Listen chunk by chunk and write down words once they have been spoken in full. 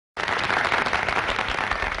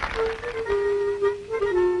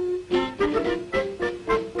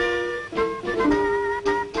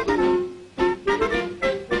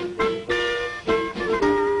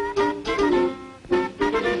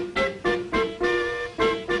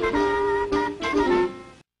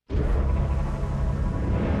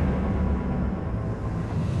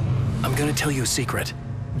I'm gonna tell you a secret.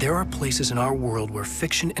 There are places in our world where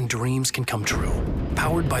fiction and dreams can come true,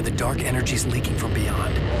 powered by the dark energies leaking from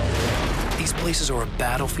beyond. These places are a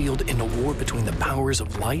battlefield in a war between the powers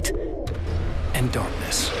of light and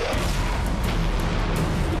darkness.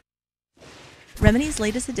 Remedy's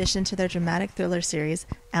latest addition to their dramatic thriller series,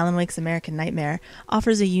 Alan Wake's American Nightmare,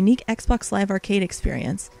 offers a unique Xbox Live Arcade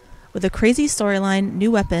experience. With a crazy storyline, new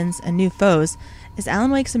weapons, and new foes, is Alan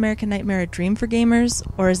Wake's American Nightmare a dream for gamers,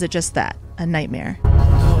 or is it just that, a nightmare?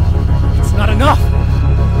 No, it's not enough!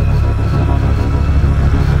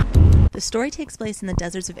 The story takes place in the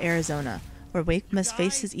deserts of Arizona, where Wake must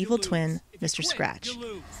face his evil twin, Mr. Scratch.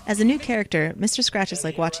 As a new character, Mr. Scratch is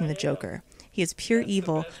like watching the Joker. He is pure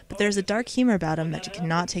evil, but there is a dark humor about him that you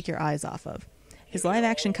cannot take your eyes off of. His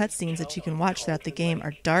live-action cutscenes that you can watch throughout the game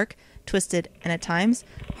are dark, twisted, and at times,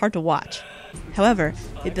 hard to watch. However,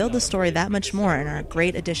 they build the story that much more and are a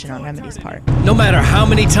great addition on Remedy's part. No matter how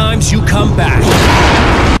many times you come back!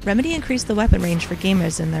 Remedy increased the weapon range for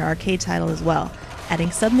gamers in their arcade title as well,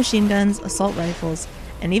 adding submachine guns, assault rifles,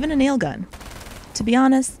 and even a nail gun. To be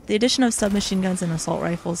honest, the addition of submachine guns and assault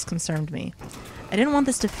rifles concerned me. I didn't want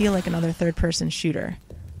this to feel like another third-person shooter.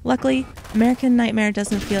 Luckily, American Nightmare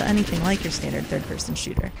doesn't feel anything like your standard third-person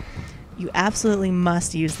shooter. You absolutely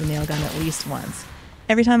must use the nail gun at least once.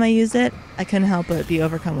 Every time I used it, I couldn't help but be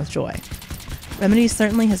overcome with joy. Remedy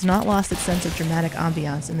certainly has not lost its sense of dramatic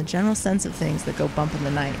ambiance and the general sense of things that go bump in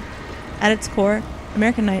the night. At its core,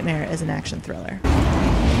 American Nightmare is an action thriller.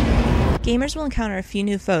 Gamers will encounter a few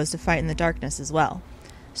new foes to fight in the darkness as well.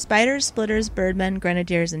 Spiders, splitters, birdmen,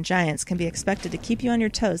 grenadiers, and giants can be expected to keep you on your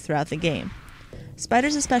toes throughout the game.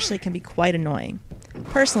 Spiders especially can be quite annoying.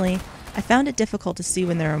 Personally, I found it difficult to see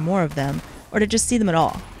when there are more of them, or to just see them at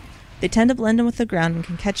all. They tend to blend in with the ground and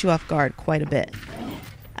can catch you off guard quite a bit.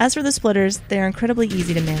 As for the splitters, they are incredibly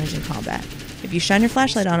easy to manage in combat. If you shine your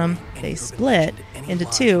flashlight on them, they split into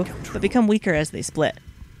two, but become weaker as they split.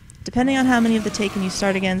 Depending on how many of the Taken you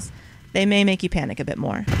start against, they may make you panic a bit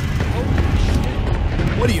more.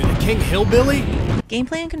 What are you, the King Hillbilly?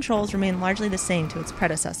 Gameplay and controls remain largely the same to its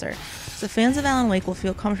predecessor, so fans of Alan Wake will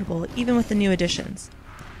feel comfortable even with the new additions.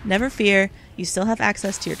 Never fear, you still have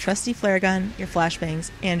access to your trusty flare gun, your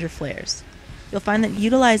flashbangs, and your flares. You'll find that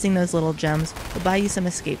utilizing those little gems will buy you some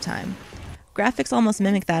escape time. Graphics almost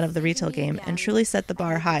mimic that of the retail game and truly set the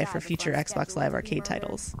bar high for future Xbox Live Arcade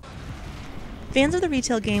titles. Fans of the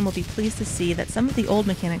retail game will be pleased to see that some of the old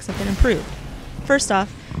mechanics have been improved. First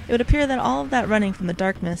off, it would appear that all of that running from the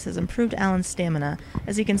darkness has improved Alan's stamina,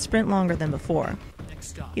 as he can sprint longer than before.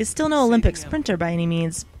 He is still no Olympic sprinter by any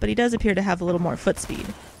means, but he does appear to have a little more foot speed.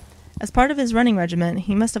 As part of his running regimen,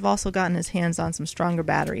 he must have also gotten his hands on some stronger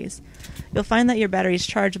batteries. You'll find that your batteries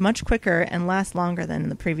charge much quicker and last longer than in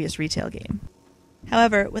the previous retail game.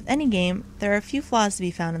 However, with any game, there are a few flaws to be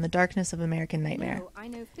found in the darkness of American Nightmare.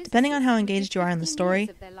 Depending on how engaged you are in the story,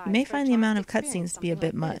 you may find the amount of cutscenes to be a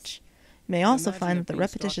bit much. You may also find that the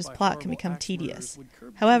repetitious plot can become tedious.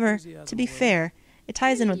 However, to be fair, it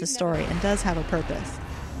ties in with the story and does have a purpose.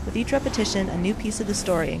 With each repetition, a new piece of the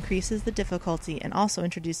story increases the difficulty and also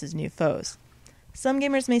introduces new foes. Some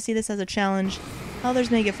gamers may see this as a challenge, others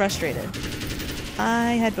may get frustrated.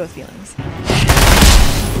 I had both feelings.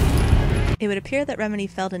 It would appear that Remedy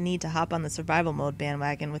felt a need to hop on the survival mode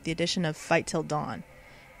bandwagon with the addition of Fight Till Dawn.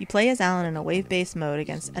 You play as Alan in a wave-based mode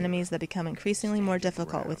against enemies that become increasingly more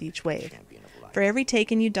difficult with each wave. For every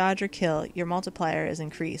Taken you dodge or kill, your multiplier is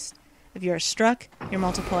increased. If you are struck, your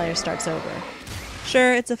multiplier starts over.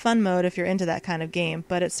 Sure, it's a fun mode if you're into that kind of game,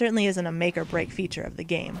 but it certainly isn't a make-or-break feature of the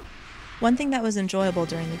game. One thing that was enjoyable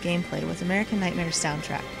during the gameplay was American Nightmare's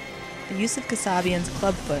soundtrack. The use of Kasabian's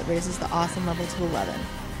Clubfoot raises the awesome level to 11.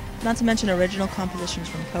 Not to mention original compositions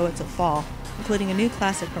from Poets of Fall, including a new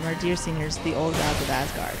classic from our dear seniors, The Old Gods of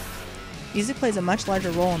Asgard. Music plays a much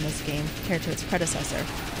larger role in this game compared to its predecessor,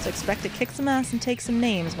 so expect to kick some ass and take some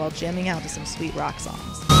names while jamming out to some sweet rock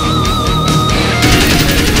songs.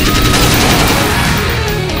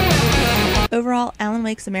 Overall, Alan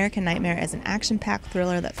Wake's American Nightmare is an action-packed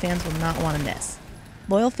thriller that fans will not want to miss.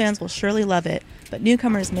 Loyal fans will surely love it, but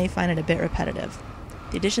newcomers may find it a bit repetitive.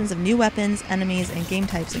 The additions of new weapons, enemies, and game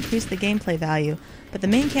types increase the gameplay value, but the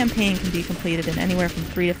main campaign can be completed in anywhere from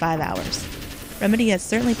 3 to 5 hours. Remedy has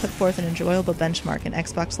certainly put forth an enjoyable benchmark in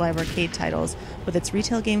Xbox Live Arcade titles with its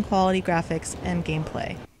retail game quality graphics and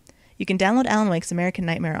gameplay. You can download Alan Wake's American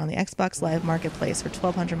Nightmare on the Xbox Live Marketplace for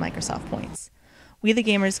 1,200 Microsoft points. We the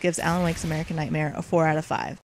Gamers gives Alan Wake's American Nightmare a 4 out of 5.